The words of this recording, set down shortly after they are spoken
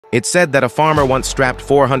It's said that a farmer once strapped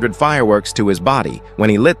 400 fireworks to his body. When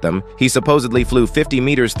he lit them, he supposedly flew 50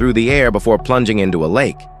 meters through the air before plunging into a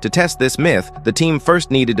lake. To test this myth, the team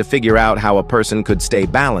first needed to figure out how a person could stay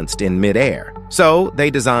balanced in mid-air. So,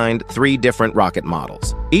 they designed 3 different rocket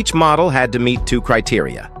models. Each model had to meet 2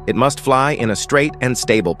 criteria. It must fly in a straight and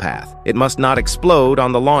stable path. It must not explode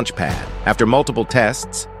on the launch pad. After multiple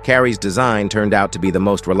tests, Carey's design turned out to be the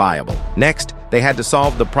most reliable. Next, they had to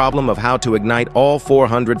solve the problem of how to ignite all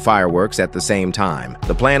 400 fireworks at the same time.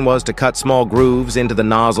 The plan was to cut small grooves into the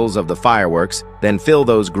nozzles of the fireworks, then fill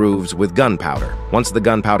those grooves with gunpowder. Once the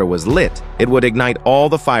gunpowder was lit, it would ignite all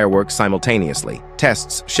the fireworks simultaneously.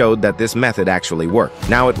 Tests showed that this method actually worked.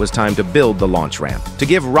 Now it was time to build the launch ramp. To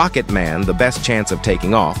give Rocket Man the best chance of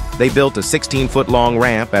taking off, they built a 16-foot-long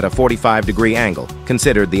ramp at a 45-degree angle,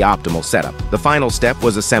 considered the optimal setup. The final step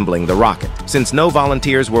was assembling the rocket. Since no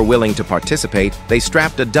volunteers were willing to participate, they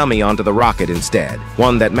strapped a dummy onto the rocket instead,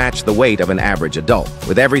 one that matched the weight of an average adult.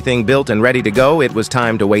 With everything built and ready to go, it was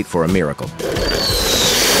time to wait for a miracle.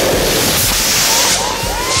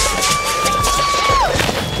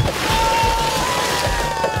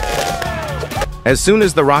 As soon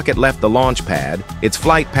as the rocket left the launch pad, its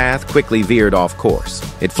flight path quickly veered off course.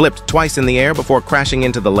 It flipped twice in the air before crashing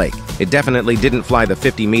into the lake. It definitely didn't fly the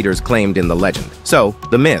 50 meters claimed in the legend. So,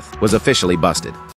 the myth was officially busted.